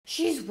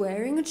She's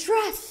wearing a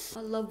dress.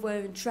 I love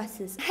wearing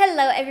dresses.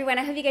 Hello everyone,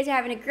 I hope you guys are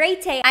having a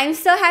great day. I'm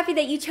so happy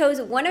that you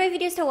chose one of my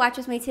videos to watch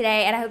with me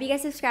today, and I hope you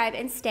guys subscribe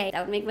and stay.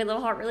 That would make my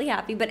little heart really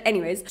happy. But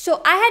anyways,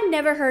 so I had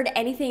never heard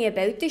anything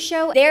about the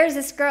show. There's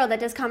this girl that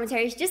does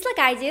commentaries just like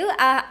I do.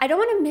 I don't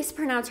want to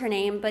mispronounce her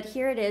name, but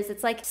here it is.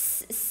 It's like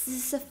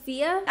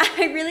Sophia.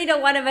 I really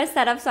don't want to mess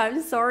that up, so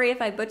I'm sorry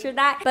if I butchered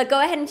that. But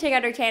go ahead and check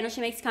out her channel. She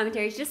makes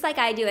commentaries just like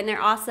I do, and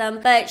they're awesome.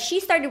 But she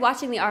started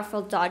watching the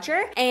ARTFUL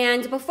DODGER,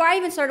 and before I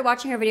even started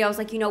watching her video, I was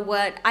like, you know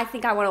what? I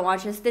think I want to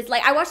watch this.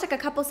 Like, I watched like a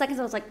couple seconds.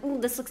 I was like, ooh,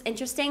 this looks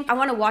interesting. I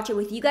want to watch it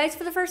with you guys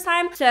for the first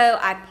time. So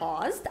I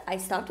paused, I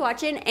stopped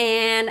watching,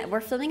 and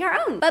we're filming our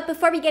own. But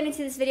before we get into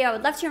this video, I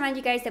would love to remind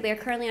you guys that we are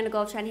currently on a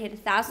goal of trying to hit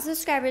 1,000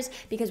 subscribers,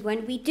 because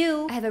when we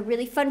do, I have a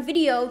really fun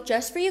video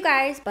just for you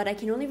guys, but I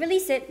can only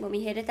release it when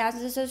we hit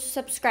 1,000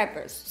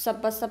 subscribers.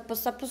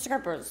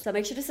 Subscribers. So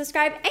make sure to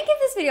subscribe and give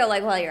this video a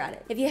like while you're at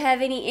it. If you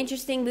have any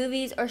interesting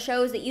movies or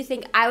shows that you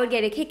think I would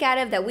get a kick out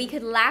of, that we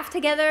could laugh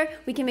together,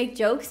 we can make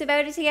jokes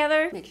about it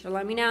together, make sure to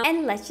let me know.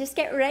 And let's just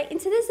get right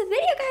into this video,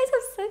 guys.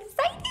 I'm so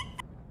excited.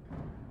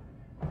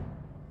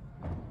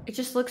 It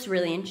just looks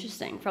really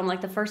interesting from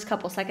like the first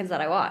couple seconds that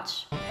I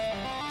watch.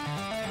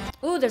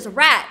 Ooh, there's a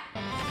rat.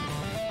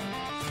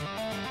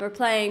 We're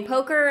playing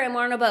poker and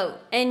we're on a boat.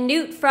 And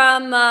Newt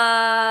from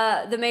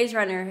The Maze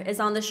Runner is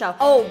on the show.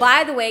 Oh,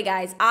 by the way,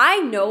 guys,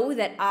 I know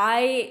that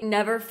I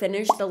never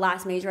finished the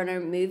last Maze Runner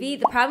movie.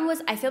 The problem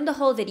was I filmed a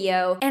whole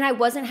video and I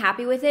wasn't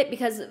happy with it,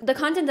 because the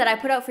content that I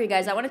put out for you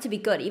guys, I want it to be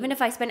good. Even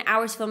if I spend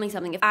hours filming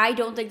something, if I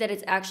don't think that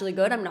it's actually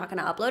good, I'm not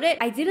gonna upload it.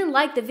 I didn't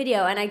like the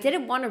video, and I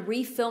didn't want to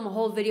refilm a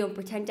whole video and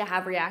pretend to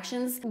have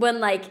reactions when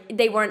like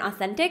they weren't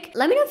authentic.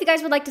 Let me know if you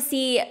guys would like to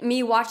see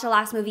me watch the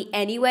last movie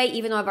anyway,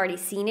 even though I've already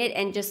seen it,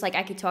 and just like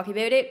I could talk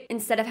about it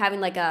instead of having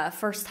like a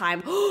first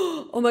time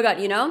oh my god,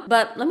 you know.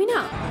 But let me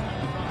know.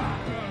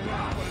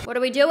 What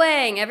are we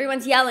doing?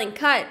 Everyone's yelling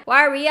cut.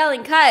 Why are we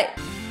yelling cut?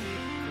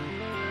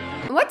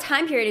 And what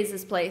time period is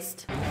this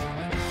placed?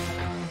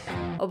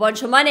 A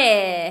bunch of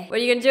money. What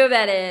are you gonna do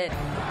about it?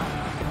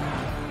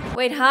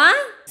 Wait, huh?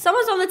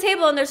 Someone's on the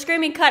table and they're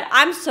screaming cut.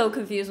 I'm so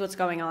confused what's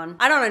going on.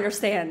 I don't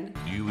understand.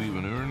 Do you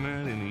even earn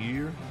that in a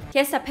year? He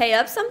has to pay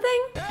up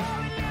something?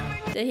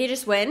 Did he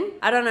just win?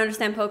 I don't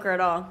understand poker at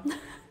all.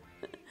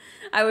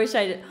 I wish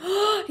I did.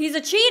 He's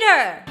a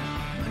cheater!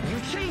 You're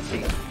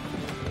cheating!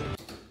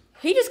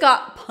 He just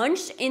got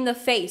punched in the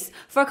face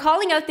for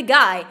calling out the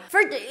guy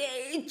for cheating!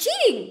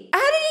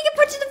 How did he get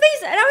punched in the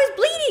face? And I was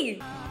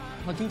bleeding!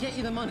 I can get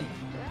you the money.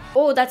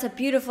 Oh, that's a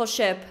beautiful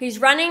ship. He's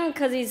running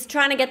because he's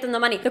trying to get them the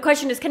money. The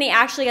question is, can he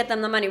actually get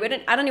them the money?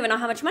 I don't even know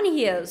how much money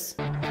he owes.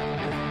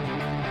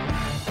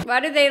 Why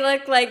do they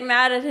look like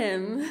mad at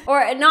him?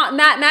 Or not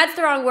mad, mad's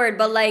the wrong word,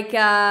 but like,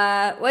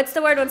 what's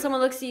the word when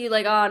someone looks at you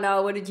like, oh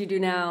no, what did you do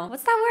now?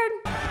 What's that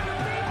word?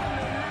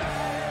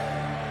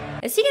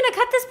 Is he gonna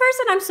cut this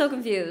person? I'm so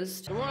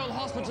confused. The Royal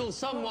Hospital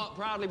somewhat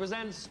proudly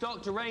presents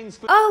Dr. Rain's...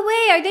 Oh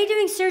wait, are they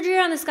doing surgery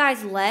on this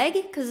guy's leg?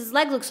 Because his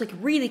leg looks like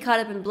really cut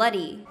up and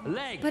bloody.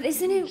 Leg. But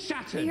isn't it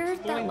Shattered.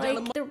 weird that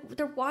like,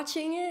 they're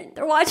watching it?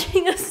 They're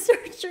watching a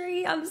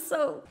surgery? I'm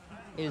so...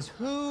 Is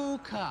who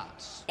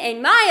cuts?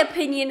 In my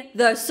opinion,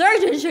 the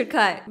surgeon should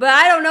cut. But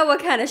I don't know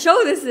what kind of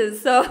show this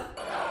is, so...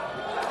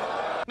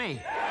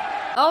 Me.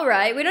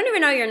 Alright, we don't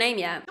even know your name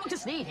yet. Dr.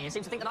 Sneed here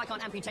seems to think that I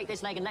can't amputate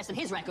this leg in less than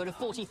his record of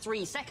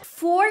 43 seconds.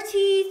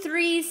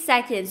 43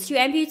 seconds to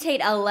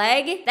amputate a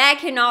leg? That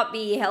cannot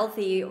be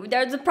healthy.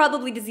 There's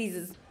probably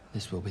diseases.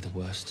 This will be the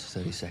worst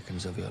 30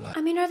 seconds of your life.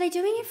 I mean, are they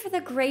doing it for the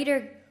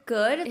greater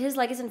good? His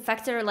leg is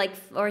infected, or like,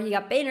 or he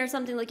got bitten or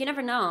something. Like, you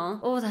never know.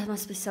 Oh, that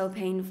must be so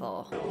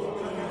painful.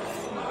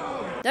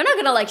 They're not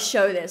gonna like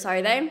show this,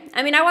 are they?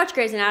 I mean, I watch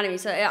Grey's Anatomy,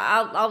 so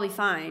I'll be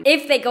fine.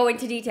 If they go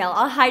into detail,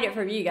 I'll hide it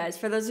from you guys,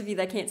 for those of you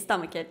that can't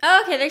stomach it.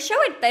 Okay, they show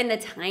it in the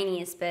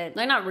tiniest bit.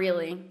 Like, not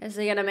really. Is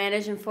he gonna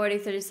manage in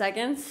 30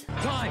 seconds?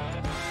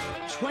 Time.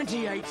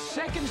 28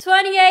 seconds.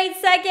 28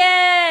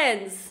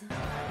 seconds!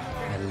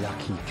 A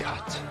lucky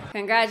cut.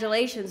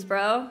 Congratulations,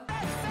 bro.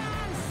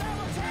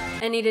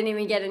 And he didn't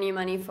even get any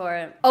money for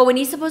it. Oh, and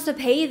he's supposed to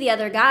pay the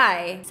other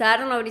guy. So I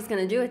don't know what he's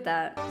gonna do with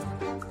that.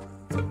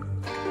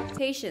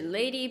 Patient,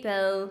 Lady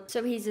Bell.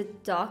 So he's a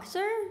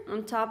doctor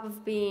on top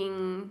of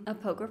being a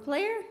poker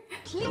player?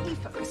 Completely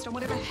focused on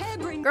whatever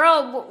harebrained...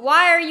 Girl,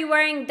 why are you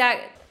wearing that?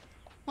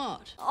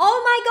 What?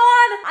 Oh my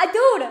god!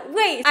 Dude,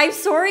 wait. I'm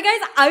sorry, guys.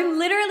 I'm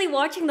literally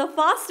watching The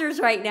Fosters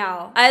right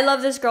now. I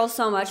love this girl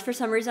so much. For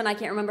some reason, I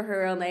can't remember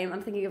her real name.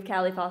 I'm thinking of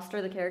Callie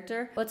Foster, the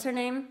character. What's her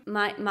name?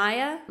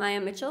 Maya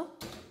Mitchell?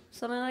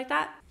 Something like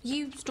that.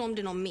 You stormed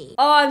in on me.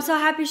 Oh, I'm so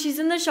happy she's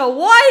in the show.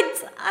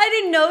 What? I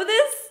didn't know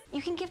this.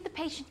 You can give the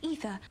patient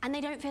ether and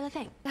they don't feel a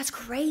thing. That's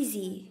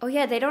crazy. Oh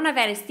yeah, they don't have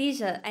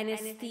anesthesia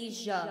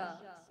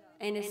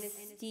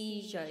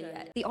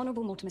yet. The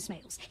Honourable Mortimer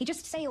Smales. He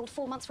just sailed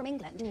 4 months from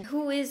England.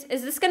 Who is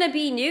this gonna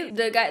be Newt?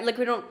 The guy, like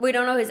we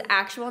don't know his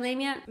actual name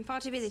yet? I'm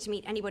far too busy to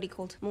meet anybody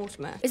called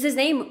Mortimer. Is his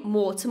name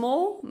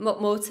Mortimer?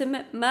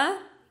 Mortimer?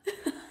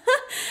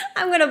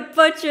 I'm gonna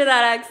butcher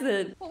that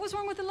accent. What was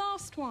wrong with the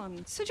last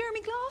one? Sir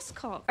Jeremy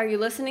Glasscock. Are you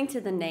listening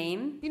to the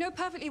name? You know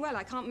perfectly well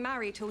I can't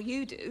marry till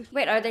you do.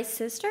 Wait, are they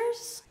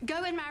sisters?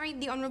 Go and marry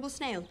the Honourable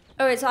Snail.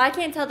 Oh, wait, so I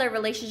can't tell their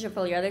relationship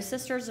fully. Are they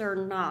sisters or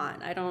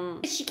not? I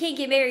don't... She can't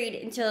get married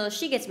until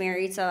she gets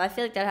married, so I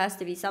feel like that has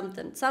to be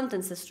something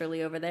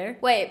sisterly over there.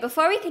 Wait,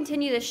 before we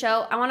continue the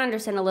show, I want to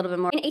understand a little bit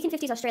more. In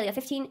 1850s Australia,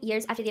 15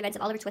 years after the events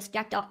of Oliver Twist,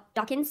 Jack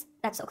Dawkins,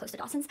 that's so close to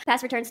Dawson's,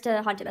 past returns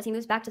to haunt him as he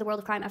moves back to the world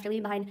of crime after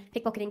leaving behind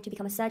pickpocketing to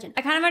become a surgeon.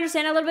 I kind of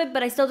understand a little bit,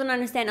 but I still don't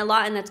understand a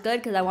lot, and that's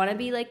good because I want to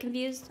be like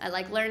confused. I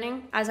like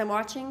learning as I'm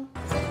watching.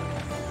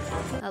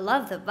 I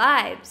love the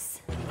vibes.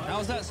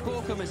 How's that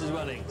squawker, Mrs.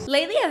 Wellings?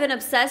 Lately, I've been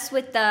obsessed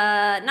with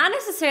not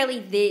necessarily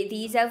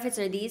these outfits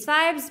or these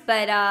vibes,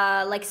 but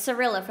like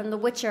Cirilla from The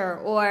Witcher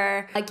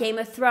or Game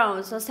of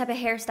Thrones, those type of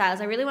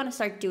hairstyles. I really want to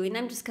start doing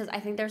them just because I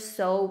think they're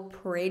so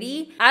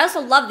pretty. I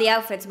also love the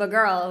outfits, but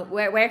girl,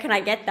 where can I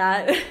get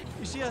that?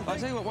 You see, I'll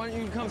tell you what, why don't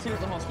you come see us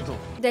at the hospital?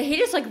 Did he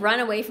just like run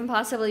away from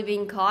possibly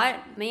being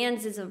caught?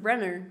 Mans is a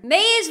runner.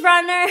 Maze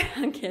runner!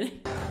 I'm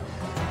kidding.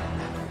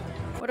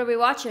 What are we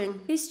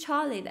watching? Who's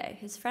Charlie though?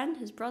 His friend?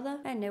 His brother?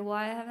 I don't know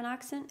why I have an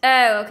accent.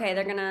 Oh, okay,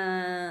 they're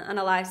gonna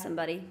unalive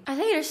somebody. I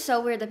think it is so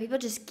weird that people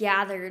just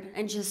gathered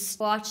and just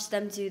watched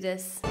them do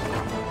this.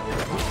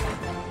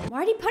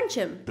 Why'd he punch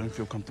him? Don't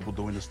feel comfortable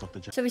doing this,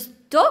 Dr. Jack. So he's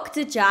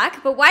Dr.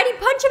 Jack, but why'd he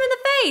punch him in the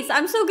face?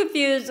 I'm so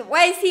confused.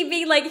 Why is he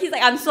being like, he's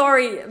like, I'm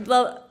sorry,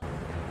 blah.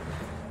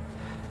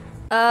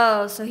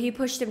 Oh, so he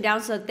pushed him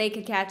down so that they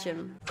could catch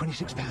him.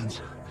 £26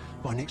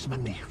 by next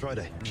Monday,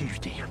 Friday,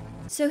 Tuesday.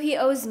 So he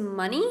owes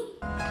money?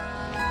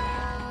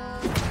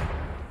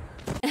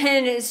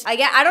 And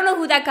I don't know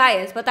who that guy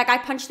is, but that guy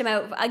punched him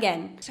out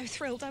again. So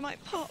thrilled I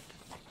might pop.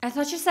 I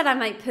thought you said I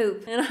might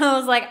poop. And I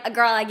was like,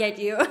 girl, I get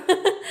you.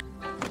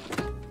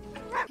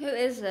 Who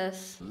is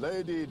this?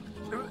 Lady.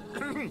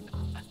 I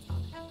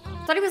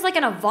thought he was like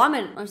in a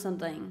vomit or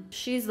something.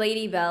 She's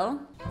Lady Belle.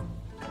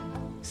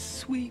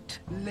 Sweet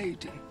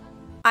lady.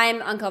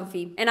 I'm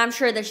uncomfy, and I'm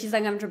sure that she's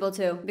uncomfortable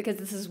too, because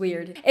this is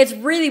weird. It's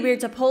really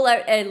weird to pull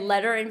out a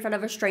letter in front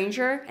of a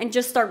stranger and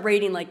just start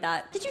reading like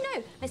that. Did you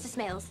know, Mr.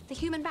 Smales, the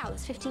human bowel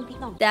is 15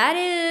 feet long? That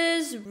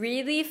is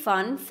really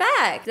fun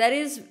fact.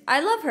 I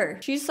love her.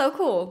 She's so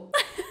cool.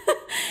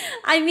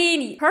 I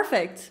mean,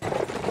 perfect.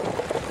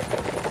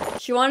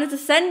 She wanted to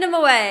send him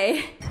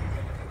away.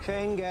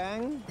 Chain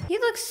gang. He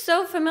looks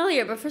so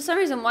familiar, but for some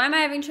reason, why am I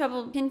having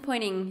trouble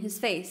pinpointing his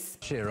face?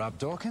 Cheer up,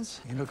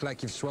 Dawkins. You look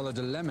like you've swallowed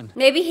a lemon.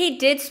 Maybe he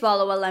did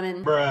swallow a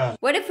lemon. Bruh.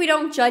 What if we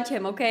don't judge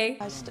him, okay?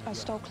 I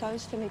stole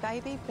clothes for my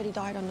baby, but he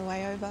died on the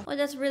way over. Oh,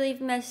 that's really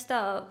messed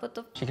up. What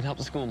the? She can help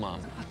the school,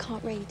 Mum. I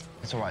can't read.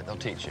 It's all right, they'll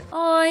teach you.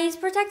 Oh, he's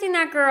protecting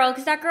that girl,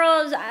 because that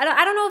girl is,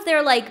 I don't know if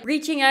they're like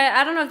reaching out,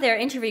 I don't know if they're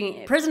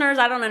interviewing prisoners,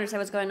 I don't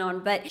understand what's going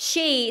on, but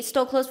she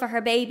stole clothes for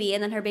her baby,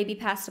 and then her baby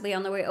passed away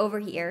on the way over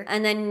here,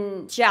 and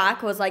then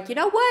Jack was like, you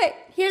know what?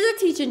 Here's a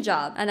teaching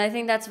job. And I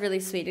think that's really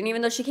sweet. And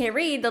even though she can't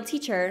read, they'll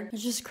teach her.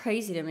 It's just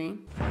crazy to me.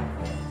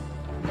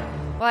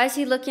 Why is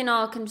he looking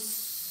all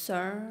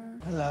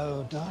concerned?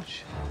 Hello,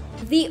 Dodge.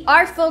 The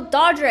Artful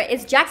Dodger.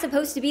 Is Jack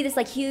supposed to be this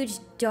like huge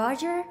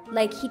dodger?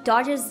 Like he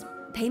dodges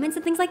payments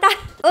and things like that?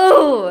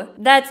 Oh,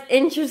 that's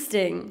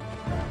interesting.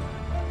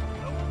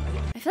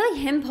 I feel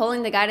like him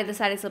pulling the guy to the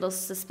side is a little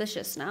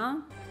suspicious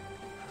now.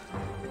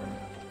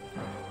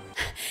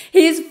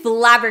 He's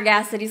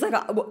flabbergasted. He's like,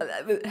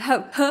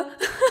 huh?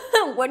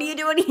 What are you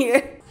doing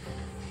here?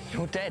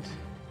 You're dead.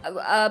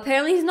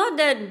 Apparently he's not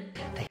dead.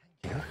 They had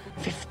you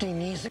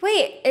 15 years ago.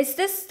 Wait, is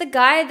this the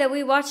guy that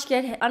we watched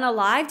get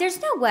unalived?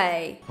 There's no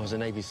way. I was a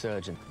Navy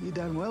surgeon. You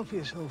done well for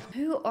yourself.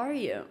 Who are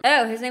you?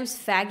 Oh, his name's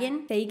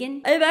Fagin?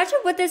 Imagine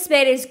what this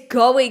man is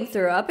going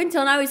through. Up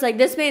until now, he's like,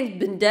 this man's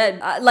been dead.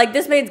 Like,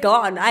 this man's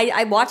gone.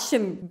 I watched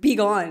him be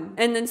gone.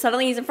 And then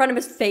suddenly he's in front of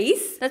his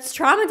face? That's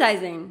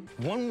traumatizing.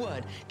 One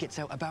word gets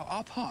out about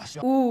our past.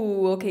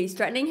 Ooh, okay, he's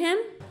threatening him?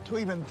 To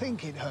even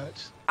think it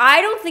hurts. I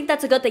don't think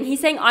that's a good thing. He's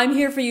saying, I'm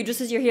here for you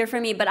just as you're here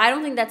for me, but I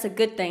don't think that's a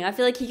good thing. I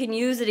feel like he can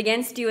use it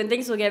against you and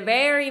things will get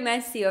very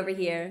messy over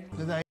here.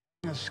 Did they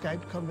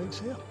escape convicts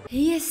here?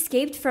 He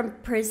escaped from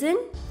prison?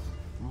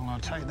 Well, I'll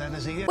take that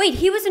as a yes. Wait,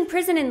 he was in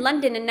prison in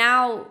London and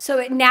now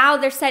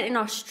they're set in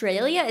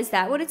Australia? Is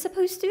that what it's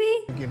supposed to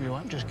be? I'll give you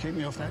up, just keep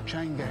me off that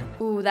chain gang.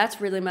 Ooh,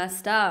 that's really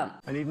messed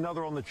up. I need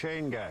another on the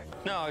chain gang.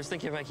 No, I was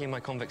thinking of making my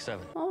convict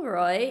 7. All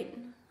right.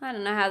 I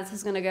don't know how this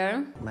is gonna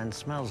go. Man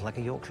smells like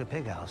a Yorkshire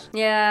pig house.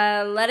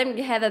 Yeah, let him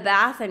have a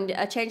bath and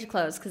a change of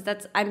clothes,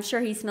 because I'm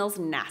sure he smells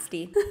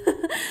nasty.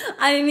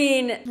 I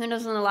mean, who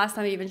knows when the last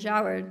time he even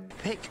showered?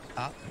 Pick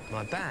up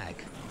my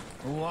bag.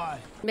 Why?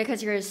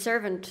 Because you're his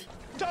servant.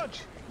 Dodge!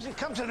 Does it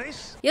come to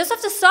this? You also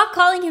have to stop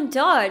calling him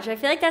Dodge. I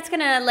feel like that's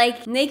gonna,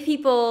 like, make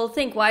people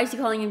think, why is he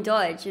calling him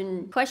Dodge?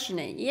 And question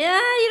it. Yeah,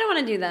 you don't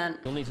want to do that.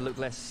 You'll need to look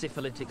less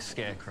syphilitic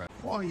scarecrow.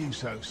 Why are you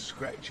so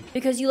scratchy?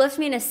 Because you left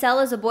me in a cell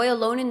as a boy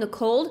alone in the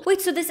cold?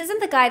 Wait, so this isn't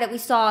the guy that we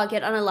saw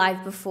get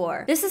unalived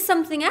before. This is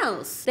something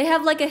else. They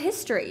have like a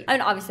history. I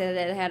mean, obviously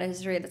they had a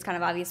history that's kind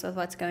of obvious with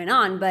what's going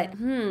on, but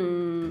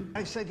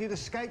They said you'd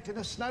escaped in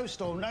a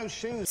snowstorm, no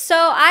shoes. So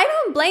I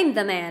don't blame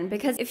the man,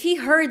 because if he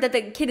heard that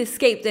the kid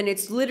escaped, then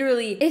it's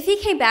literally, if he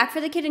came back for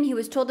the kid and he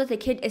was told that the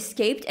kid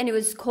escaped and it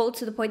was cold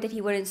to the point that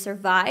he wouldn't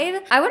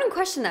survive, I wouldn't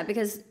question that,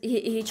 because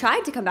he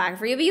tried to come back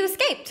for you, but you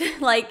escaped.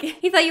 Like,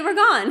 he thought you were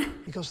gone.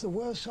 Because the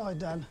worst I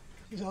done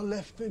is I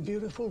left my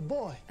beautiful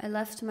boy. I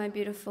left my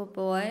beautiful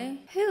boy.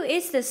 Who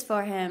is this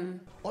for him?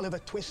 Oliver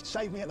Twist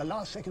saved me at the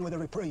last second with a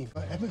reprieve.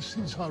 But ever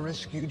since I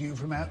rescued you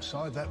from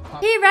outside that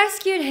pub, He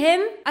rescued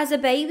him as a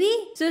baby?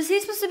 So is he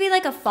supposed to be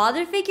like a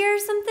father figure or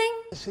something?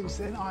 since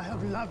then I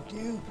have loved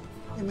you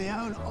in my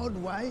own odd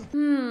way.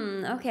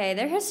 Okay,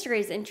 their history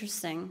is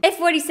interesting. If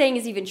what he's saying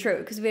is even true,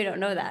 because we don't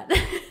know that.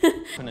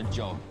 And a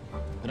job.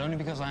 But only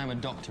because I am a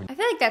doctor. I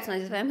feel like that's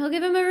nice of him. He'll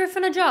give him a roof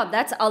and a job.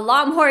 That's a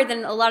lot more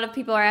than a lot of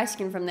people are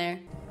asking from there.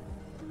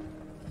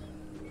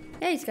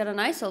 Yeah, he's got a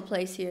nice old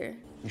place here.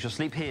 You shall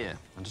sleep here.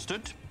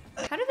 Understood?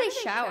 How do they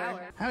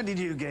shower? How did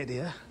you get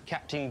here?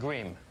 Captain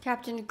Grimm.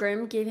 Captain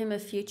Grimm gave him a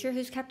future?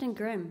 Who's Captain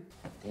Grimm?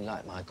 He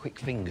liked my quick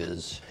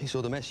fingers. He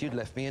saw the mess you'd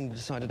left me and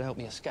decided to help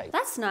me escape.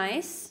 That's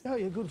nice. Oh,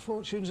 your good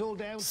fortune's all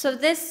down. So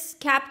this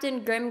Captain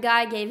Grimm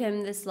guy gave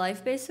him this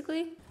life,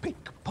 basically?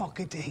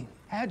 Pickpocketing.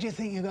 How do you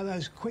think you got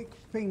those quick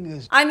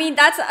fingers? I mean,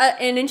 that's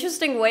an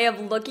interesting way of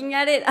looking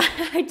at it.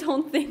 I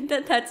don't think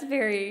that that's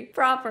very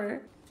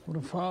proper. What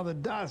a father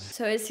does.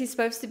 So is he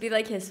supposed to be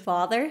like his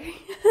father?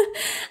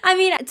 I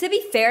mean, to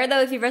be fair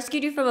though, if he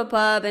rescued you from a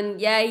pub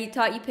and yeah, he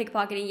taught you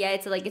pickpocketing, yeah,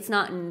 it's like, it's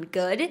not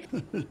good.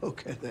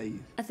 Look at these.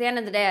 At the end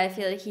of the day, I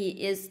feel like he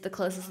is the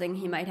closest thing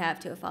he might have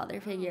to a father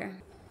figure.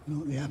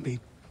 Not the happy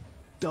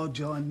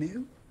Dodge I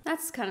knew.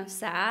 That's kind of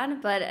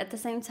sad, but at the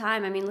same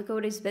time, I mean, look at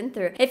what he's been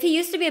through. If he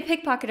used to be a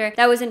pickpocketer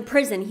that was in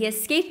prison, he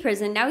escaped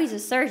prison, now he's a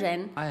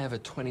surgeon. I have a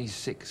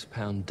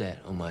 £26 debt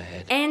on my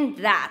head. And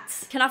that.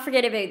 Cannot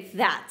forget about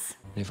that.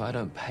 And if I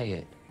don't pay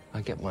it, I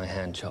get my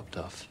hand chopped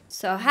off.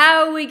 So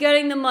how are we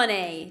getting the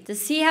money?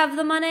 Does he have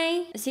the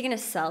money? Is he gonna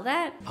sell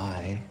that?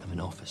 I am an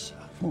officer,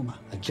 Former.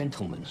 a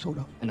gentleman, Sort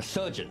of. and a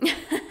surgeon.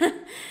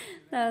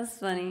 That was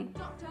funny.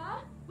 Doctor,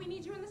 we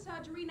need you in the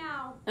surgery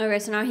now. Okay,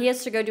 so now he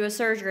has to go do a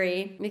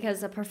surgery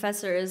because the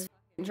professor is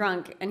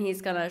drunk and he's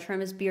gonna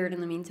trim his beard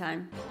in the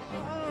meantime.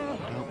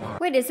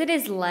 Wait, is it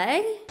his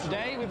leg?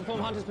 Today, we perform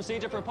Hunter's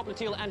procedure for a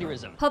popliteal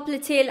aneurysm.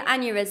 Popliteal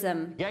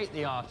aneurysm. Gate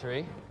the artery,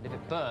 and if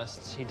it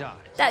bursts, he dies.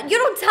 That you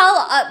don't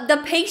tell the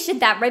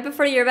patient that right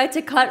before you're about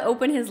to cut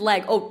open his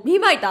leg. Oh, he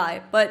might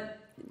die, but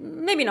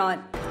maybe not.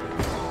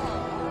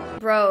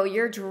 Bro,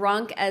 you're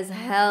drunk as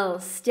hell.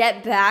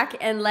 Step back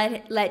and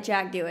let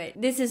Jack do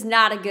it. This is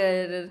not a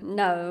good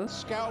no.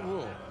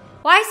 Scalpel.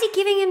 Why is he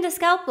giving him the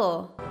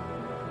scalpel?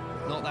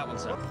 Not that one,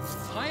 sir.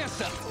 Higher,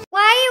 sir.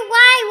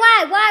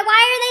 Why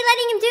are they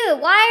letting him do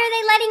it? Why are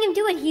they letting him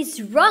do it? He's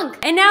drunk.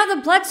 And now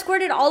the blood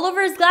squirted all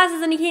over his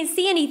glasses and he can't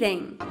see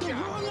anything. The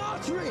wrong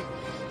artery.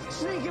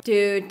 Sneak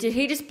Dude, did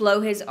he just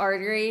blow his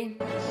artery?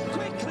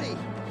 quickly.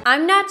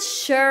 I'm not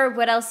sure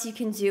what else you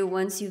can do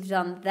once you've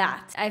done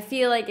that. I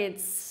feel like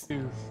it's... 2,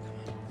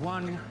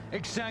 1,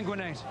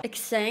 exsanguinate.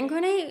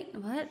 Exsanguinate?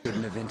 What?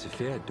 Shouldn't have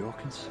interfered,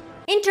 Dawkins.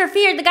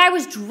 Interfered? The guy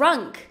was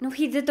drunk. No,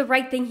 he did the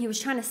right thing. He was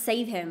trying to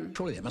save him.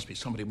 Surely there must be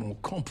somebody more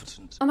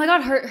competent. Oh my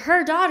god,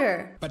 her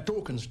daughter. But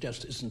Dawkins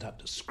just isn't up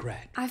to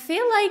scratch. I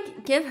feel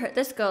like give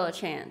this girl a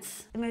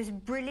chance. The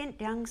most brilliant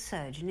young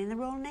surgeon in the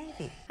Royal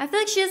Navy. I feel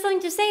like she has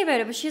something to say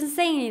about it, but she doesn't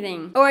say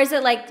anything. Or is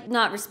it like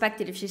not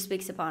respected if she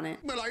speaks upon it?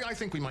 Well, I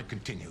think we might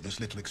continue this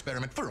little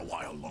experiment for a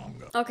while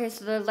longer. Okay,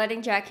 so they're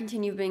letting Jack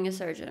continue being a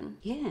surgeon.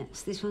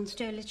 Yes, this one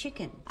stole a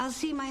chicken. I'll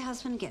see my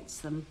husband gets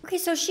them. Okay,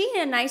 so she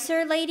a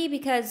nicer lady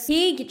because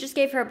he just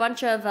gave her a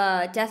bunch of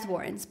death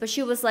warrants, but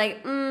she was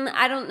like,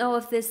 I don't know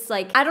if this,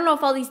 like, I don't know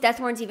if all these death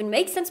warrants even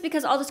make sense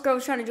because all this girl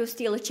was trying to do is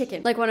steal a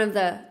chicken, like one of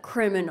the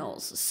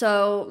criminals.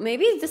 So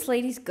maybe this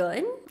lady's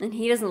good and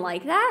he doesn't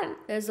like that.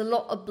 There's a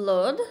lot of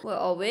blood. Where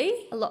are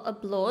we? A lot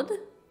of blood.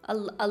 A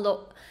lot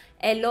of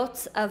blood.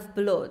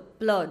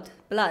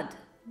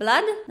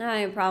 I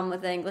have a problem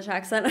with the English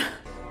accent.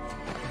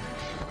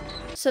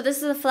 So this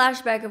is a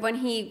flashback of when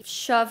he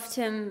shoved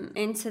him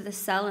into the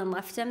cell and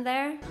left him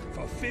there.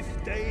 For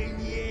 15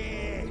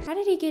 years. How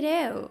did he get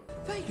out?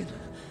 Fagin,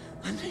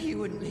 I knew you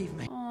wouldn't leave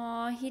me.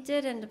 Aw, he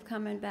did end up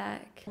coming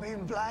back.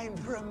 Being blamed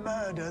for a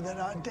murder that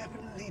I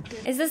definitely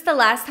did. Is this the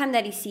last time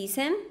that he sees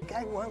him? The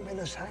gang won't be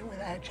the same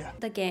without you.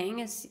 The gang?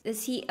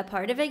 Is he a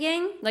part of a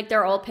gang? Like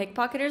they're all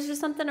pickpocketers or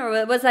something?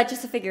 Or was that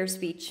just a figure of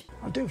speech?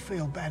 I do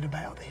feel bad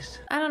about this.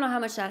 I don't know how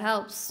much that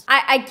helps.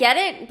 I get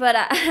it, but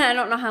I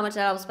don't know how much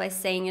that helps by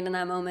saying it in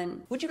that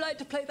moment. Would you like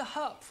to play the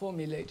harp for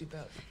me, Lady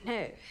Bell?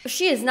 No.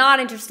 She is not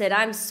interested.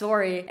 I'm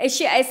sorry. It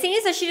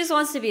seems that she just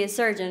wants to be a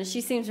surgeon. She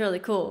seems really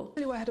cool.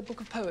 Anyway, I had a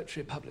book of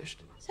poetry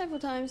published. Several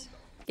times.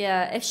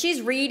 Yeah, if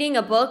she's reading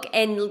a book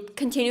and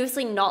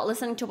continuously not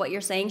listening to what you're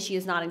saying, she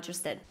is not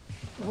interested.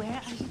 Where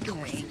are you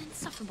going?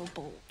 Insufferable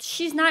ball.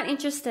 She's not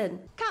interested.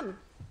 Come.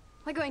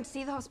 We're going to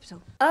see the hospital.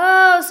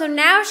 Oh, so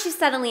now she's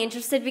suddenly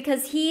interested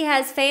because he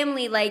has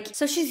family, like,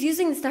 so she's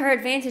using this to her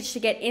advantage to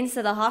get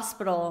into the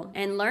hospital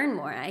and learn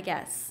more, I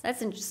guess.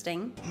 That's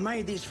interesting.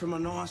 Made this from a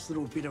nice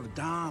little bit of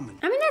diamond.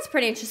 I mean, that's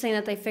pretty interesting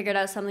that they figured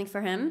out something for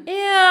him.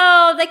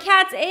 Ew, the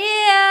cat's,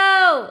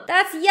 ew,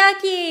 that's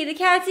yucky. The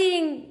cat's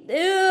eating,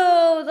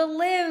 ew, the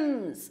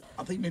limbs.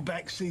 I think my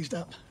back's seized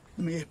up,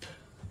 my hip,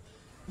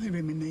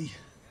 maybe my knee.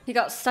 He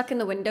got stuck in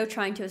the window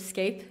trying to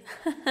escape.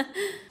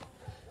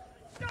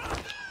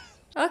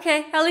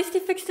 Okay, at least he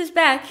fixed his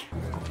back.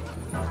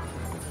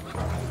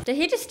 Did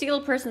he just steal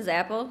a person's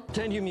apple?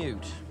 Turn you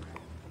mute.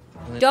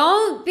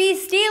 Don't be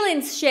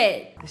stealing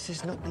shit. This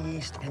is not the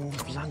East End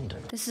of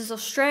London. This is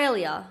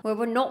Australia, where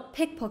we're not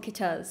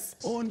pickpocketers.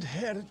 Und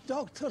Herr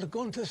Dr.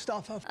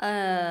 Gunterstaffer.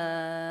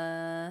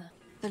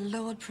 The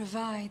Lord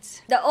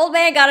provides. The old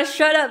man gotta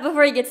shut up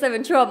before he gets them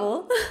in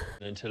trouble.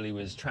 Until he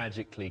was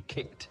tragically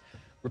kicked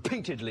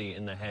repeatedly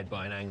in the head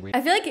by an angry...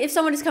 I feel like if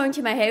someone is coming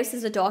to my house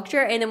as a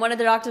doctor and then one of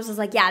the doctors was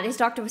like, yeah, this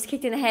doctor was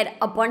kicked in the head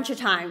a bunch of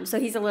times, so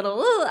he's a little,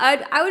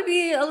 I would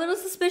be a little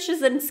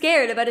suspicious and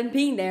scared about him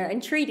being there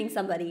and treating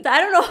somebody. So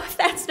I don't know if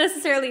that's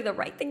necessarily the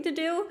right thing to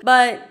do,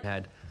 but...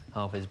 Had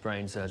half his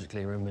brain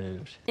surgically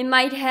removed. It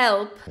might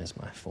help. As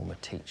my former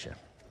teacher.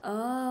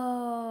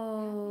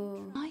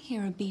 Oh. I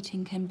hear a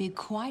beating can be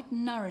quite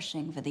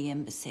nourishing for the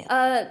imbecile.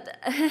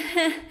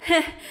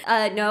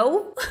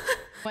 No.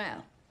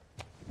 Well.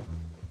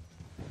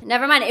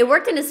 Never mind, it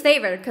worked in his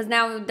favor, because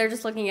now they're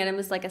just looking at him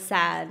as like a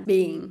sad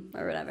being,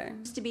 or whatever.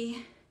 To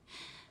be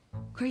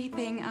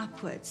creeping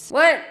upwards.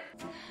 What?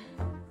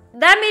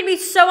 That made me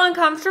so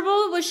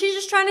uncomfortable. Was she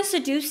just trying to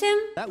seduce him?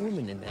 That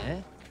woman in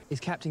there is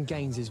Captain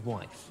Gaines's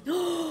wife.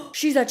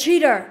 She's a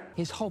cheater.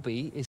 His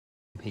hobby is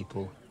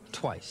people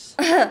twice.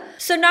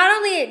 So not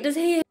only does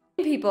he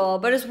people,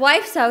 but his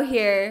wife's out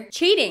here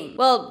cheating.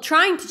 Well,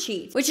 trying to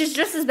cheat, which is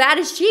just as bad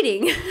as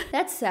cheating.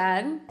 That's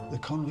sad. The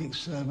convict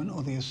servant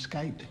or the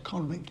escaped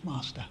convict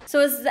master.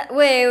 So is that,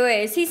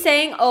 wait, is he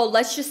saying, oh,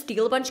 let's just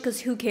steal a bunch because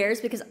who cares,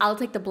 because I'll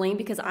take the blame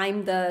because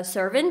I'm the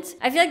servant?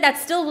 I feel like that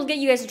still will get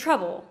you guys in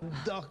trouble.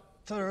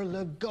 Dr.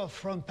 Le Goff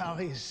from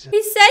Paris.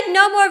 He said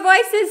no more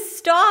voices,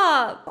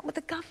 stop. What would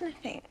the governor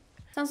think?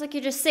 Sounds like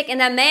you're just sick and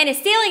that man is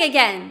stealing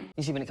again.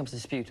 You see, when it comes to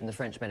Disputum, the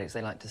French medics,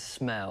 they like to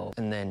smell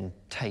and then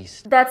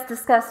taste. That's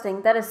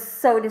disgusting. That is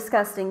so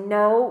disgusting.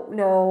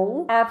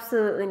 No,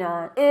 absolutely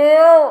not.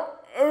 Ew.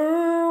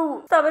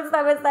 Stop it.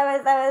 That's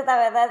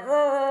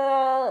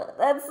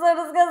so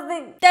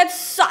disgusting.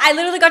 I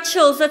literally got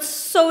chills. That's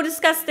so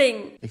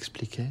disgusting.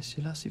 Expliquez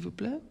cela, s'il vous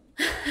plaît?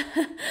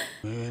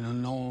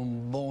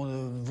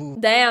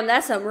 Damn,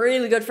 that's some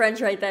really good French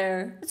right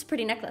there. That's a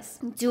pretty necklace.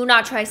 Do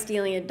not try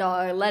stealing a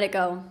dog. Let it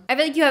go. I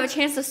feel like you have a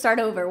chance to start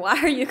over. Why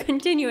are you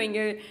continuing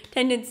your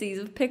tendencies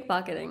of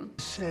pickpocketing?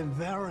 C'est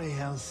very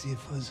healthy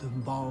for the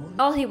bone.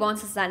 All he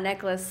wants is that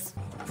necklace.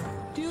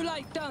 Do you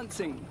like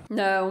dancing?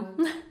 No.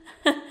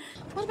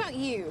 What about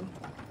you?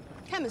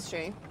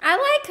 Chemistry? I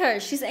like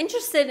her. She's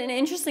interested in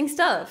interesting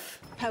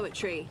stuff.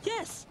 Poetry?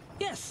 Yes.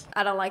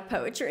 I don't like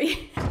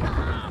poetry.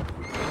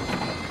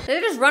 Did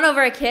they just run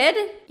over a kid?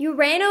 You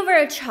ran over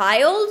a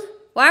child?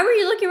 Why were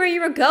you looking where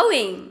you were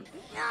going?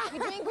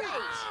 You're doing great.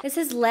 Is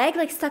his leg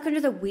like stuck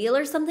under the wheel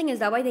or something? Is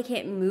that why they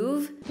can't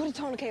move? Put a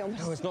tourniquet on.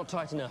 No, it's not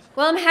tight enough.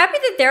 Well, I'm happy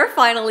that they're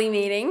finally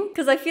meeting,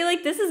 because I feel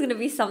like this is gonna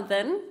be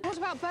something. What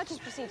about Berta's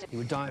procedure? He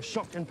would die of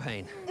shock and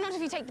pain. Not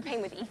if you take the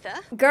pain with ether.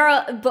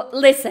 Girl, but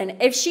listen,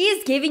 if she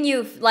is giving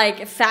you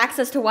like facts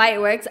as to why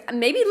it works,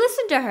 maybe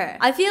listen to her.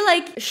 I feel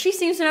like she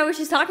seems to know what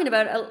she's talking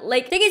about.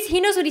 Like, thing is,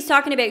 he knows what he's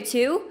talking about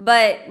too,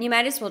 but you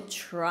might as well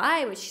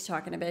try what she's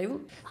talking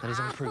about. That is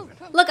unproven.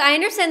 Look, I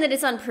understand that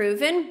it's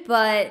unproven,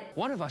 but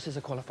One of us is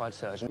a qualified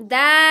surgeon.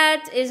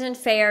 that isn't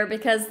fair,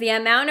 because the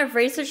amount of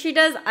research she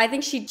does, I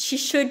think she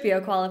should be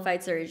a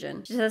qualified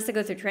surgeon. She just has to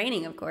go through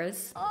training, of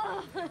course.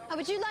 Oh,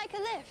 would you like a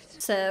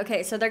lift? So,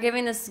 okay, so they're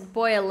giving this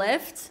boy a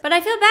lift. But I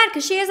feel bad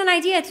because she has an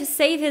idea to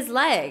save his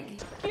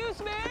leg.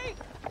 Excuse me?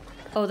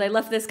 Oh, they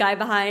left this guy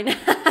behind.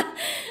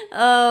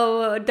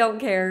 Oh, don't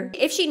care.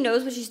 If she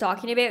knows what she's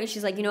talking about and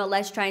she's like, you know what,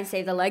 let's try and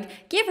save the leg,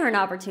 give her an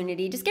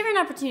opportunity. Just give her an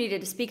opportunity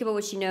to speak about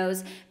what she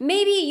knows.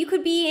 Maybe you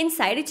could be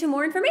incited to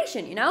more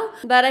information, you know?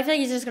 But I feel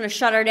like he's just gonna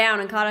shut her down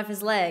and cut off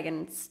his leg.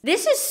 And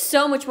this is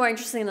so much more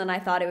interesting than I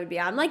thought it would be.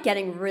 I'm like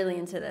getting really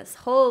into this.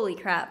 Holy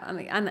crap,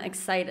 I'm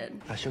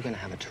excited. Plus, you're going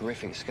to have a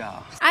terrific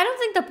scar. I don't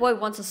think that boy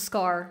wants a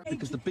scar.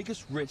 Because the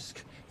biggest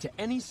risk to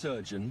any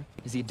surgeon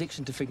Is the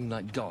addiction to feeling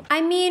like God.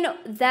 I mean,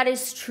 that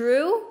is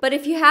true, but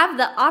if you have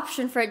the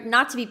option for it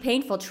not to be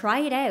painful, try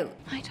it out.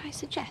 Might I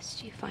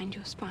suggest you find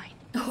your spine?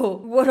 Oh,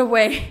 what a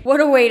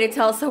way to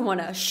tell someone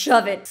to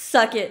shove it,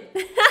 suck it.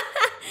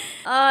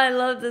 Oh, I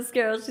love this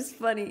girl, she's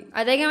funny.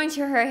 Are they going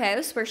to her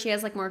house where she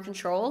has like more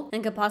control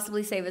and could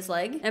possibly save his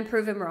leg and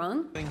prove him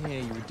wrong? here,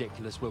 you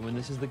ridiculous woman.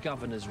 This is the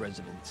governor's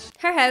residence.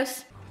 Her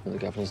house. The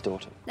governor's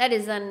daughter. That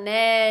is a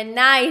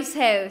nice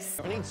house.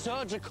 I need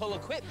surgical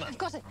equipment. I've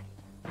got it.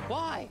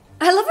 Why?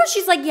 I love how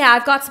she's like, yeah,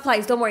 I've got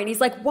supplies, don't worry. And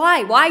he's like,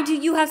 why? Why do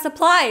you have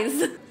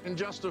supplies? In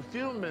just a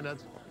few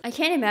minutes, I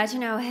can't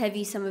imagine how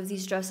heavy some of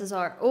these dresses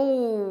are.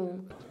 Oh.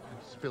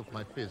 Spilt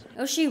my fizz.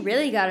 Oh, she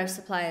really got her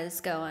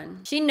supplies going.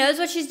 She knows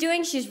what she's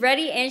doing. She's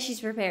ready and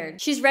she's prepared.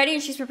 She's ready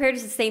and she's prepared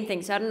is the same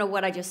thing. So I don't know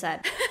what I just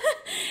said.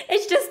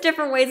 It's just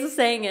different ways of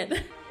saying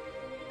it.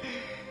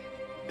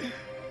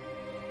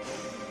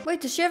 Wait,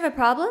 does she have a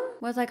problem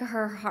with like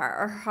her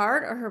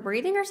heart or her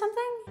breathing or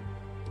something?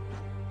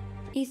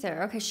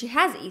 Ether. Okay, she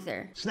has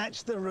ether.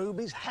 Snatch the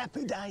rubies,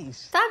 happy days.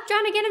 Stop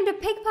trying to get him to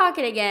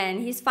pickpocket again.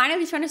 He's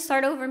finally trying to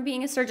start over and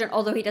being a surgeon,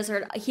 although he does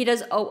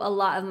owe a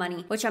lot of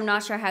money, which I'm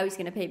not sure how he's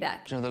gonna pay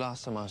back. Do you know, the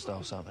last time I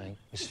stole something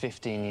was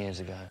 15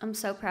 years ago. I'm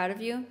so proud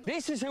of you.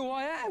 This is who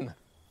I am.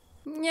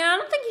 Yeah, I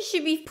don't think you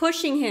should be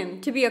pushing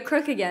him to be a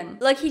crook again.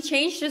 Like, he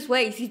changed his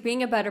ways. He's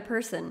being a better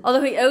person.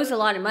 Although he owes a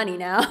lot of money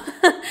now.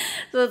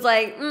 So it's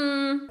like,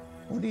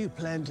 What do you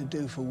plan to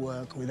do for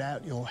work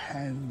without your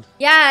hand?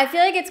 Yeah, I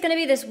feel like it's gonna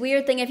be this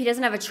weird thing if he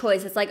doesn't have a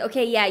choice. It's like,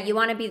 okay, yeah, you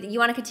wanna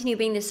continue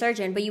being the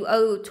surgeon, but you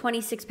owe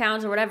 26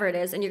 pounds or whatever it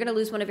is, and you're gonna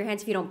lose one of your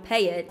hands if you don't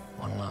pay it.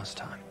 One last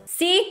time.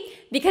 See?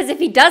 Because if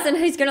he doesn't,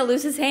 he's gonna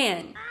lose his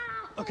hand.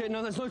 Okay,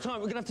 no, there's no time.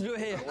 We're gonna have to do it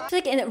here. It's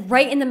like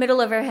right in the middle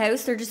of her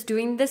house, they're just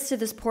doing this to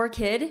this poor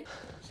kid.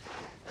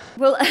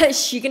 Well, is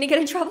she gonna get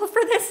in trouble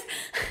for this?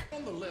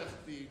 On the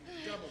left, the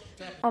double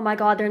tap. Oh my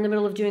god, they're in the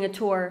middle of doing a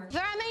tour. For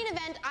our main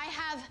event, I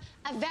have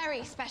a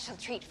very special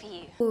treat for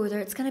you. Ooh,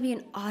 it's gonna be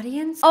an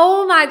audience?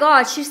 Oh my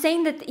god, she's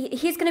saying that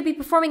he's gonna be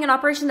performing an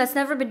operation that's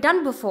never been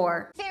done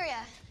before. Inferior,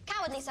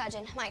 cowardly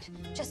surgeon might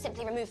just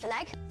simply remove the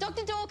leg.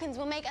 Dr. Dawkins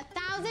will make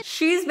 1,000...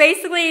 She's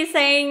basically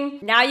saying,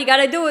 now you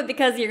gotta do it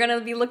because you're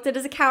gonna be looked at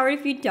as a coward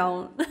if you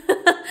don't.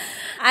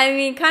 I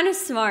mean, kind of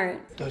smart.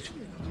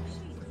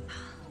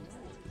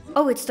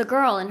 Oh, it's the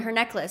girl and her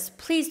necklace.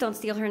 Please don't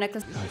steal her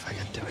necklace. No, if I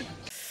can do it.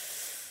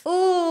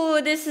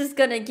 Ooh, this is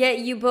gonna get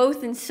you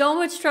both in so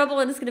much trouble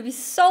and it's gonna be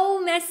so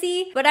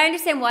messy. But I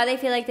understand why they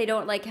feel like they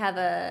don't like have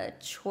a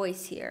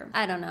choice here.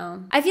 I don't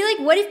know. I feel like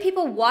what if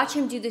people watch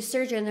him do this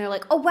surgery and they're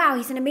like, oh wow,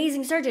 he's an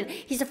amazing surgeon.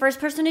 He's the first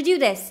person to do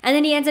this. And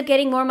then he ends up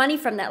getting more money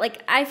from that.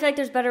 Like, I feel like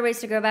there's better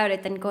ways to go about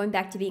it than going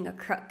back to being a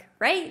crook,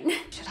 right?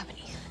 Should have an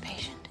Ether the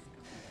patient.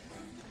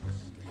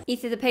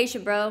 Ether the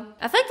patient, bro.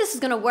 I feel like this is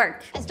gonna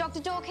work. As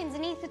Dr. Dawkins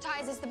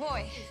anesthetizes the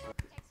boy.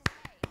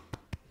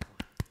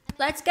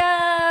 Let's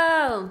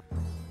go!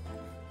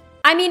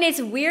 I mean, it's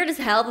weird as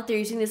hell that they're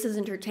using this as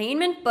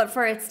entertainment, but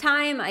for its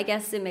time, I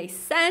guess it makes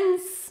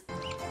sense.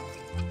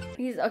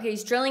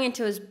 He's drilling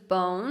into his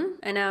bone,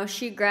 and now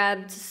she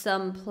grabbed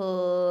some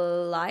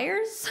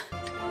pliers.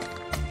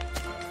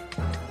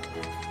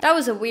 That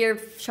was a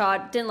weird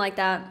shot, didn't like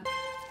that.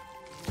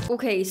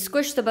 Okay, he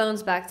squished the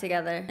bones back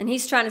together. And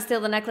he's trying to steal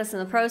the necklace in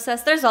the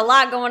process. There's a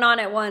lot going on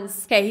at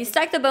once. Okay, he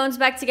stuck the bones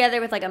back together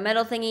with like a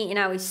metal thingy. And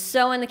now he's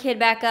sewing the kid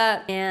back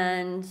up.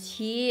 And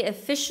he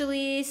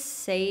officially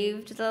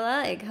saved the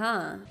leg,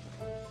 huh?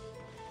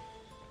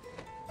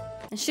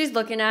 And she's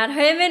looking at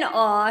him in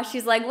awe.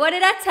 She's like, what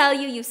did I tell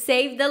you? You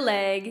saved the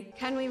leg.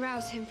 Can we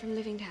rouse him from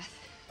living death?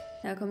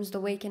 Now comes to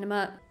waking him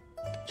up.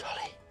 Charlie.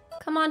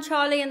 Come on,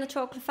 Charlie, in the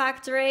chocolate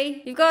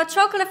factory. You've got a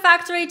chocolate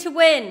factory to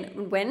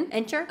win. Win?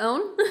 Enter?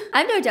 Own? I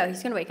have no doubt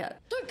he's gonna wake up.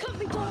 Don't cut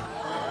me,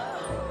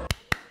 Dad!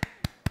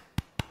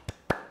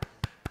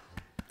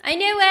 I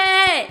knew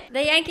it!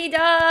 The Yankee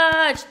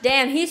dodge!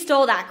 Damn, he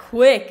stole that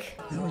quick.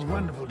 That was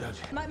wonderful,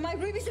 Dodger. My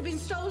rubies have been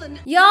stolen.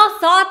 Y'all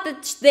thought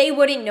that they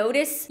wouldn't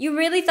notice? You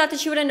really thought that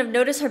she wouldn't have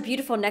noticed her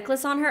beautiful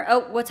necklace on her?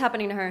 Oh, what's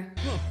happening to her?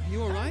 Oh,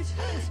 you alright?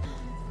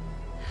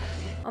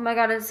 Oh my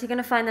god, is he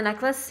gonna find the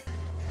necklace?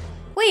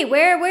 Wait,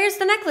 where's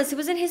the necklace? It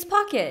was in his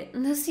pocket.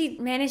 Unless he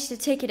managed to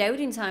take it out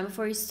in time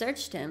before he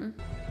searched him.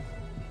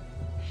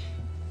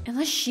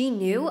 Unless she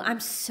knew? I'm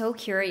so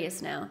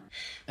curious now.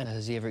 And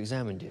has he ever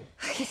examined you?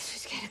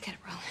 Just get it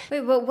wrong.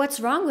 Wait, but what's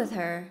wrong with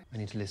her? I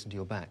need to listen to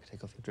your back.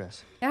 Take off your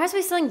dress. There has to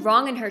be something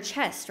wrong in her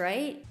chest,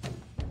 right?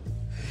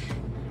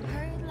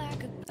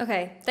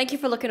 Okay, thank you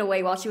for looking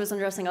away while she was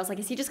undressing. I was like,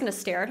 is he just gonna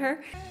stare at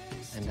her?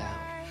 And out.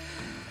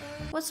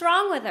 What's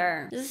wrong with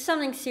her? Is this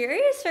something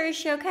serious or is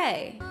she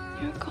okay?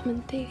 You're a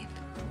common thief.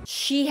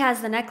 She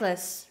has the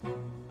necklace.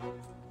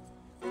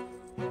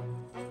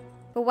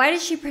 But why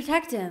did she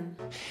protect him?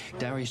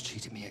 Darius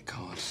cheated me at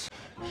cards.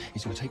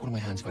 He's gonna take one of my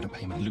hands if I don't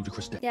pay him a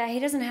ludicrous debt. Yeah, he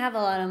doesn't have a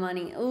lot of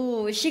money.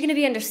 Ooh, is she gonna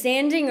be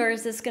understanding or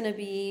is this gonna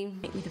be...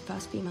 Make me the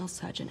first female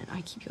surgeon and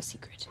I keep your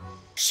secret.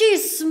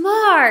 She's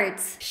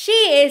smart! She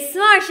is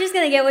smart! She's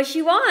gonna get what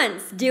she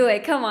wants! Do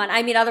it, come on.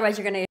 I mean, otherwise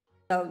you're gonna...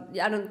 So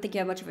I don't think you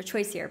have much of a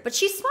choice here. But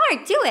she's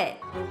smart, do it!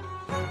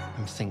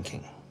 I'm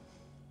thinking.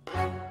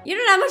 You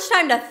don't have much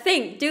time to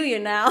think, do you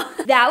now?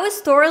 That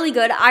was thoroughly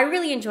good. I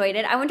really enjoyed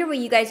it. I wonder what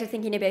you guys are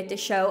thinking about this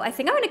show. I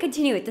think I'm gonna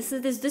continue it. This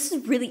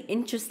is really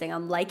interesting.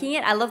 I'm liking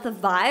it. I love the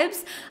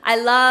vibes. I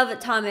love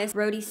Thomas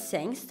Brody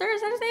Sangster,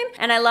 is that his name?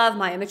 And I love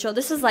Maya Mitchell.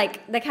 This is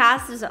like, the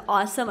cast is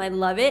awesome. I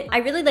love it. I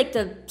really like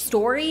the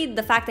story,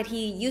 the fact that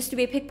he used to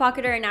be a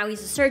pickpocketer and now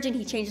he's a surgeon.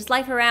 He changed his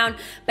life around,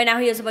 but now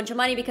he has a bunch of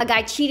money because a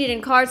guy cheated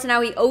in cards, so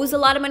now he owes a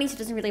lot of money, so he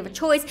doesn't really have a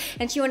choice.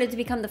 And she wanted to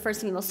become the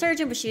first female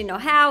surgeon, but she didn't know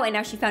how, and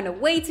now she found a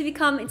way to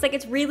become. It's like,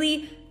 it's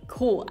really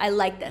cool. I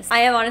like this. I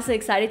am honestly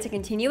excited to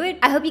continue it.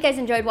 I hope you guys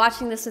enjoyed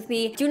watching this with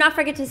me. Do not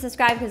forget to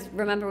subscribe because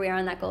remember we are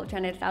on that goal of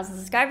trying to hit 1,000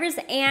 subscribers,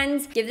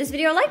 and give this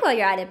video a like while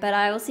you're at it. But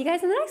I will see you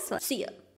guys in the next one. See ya.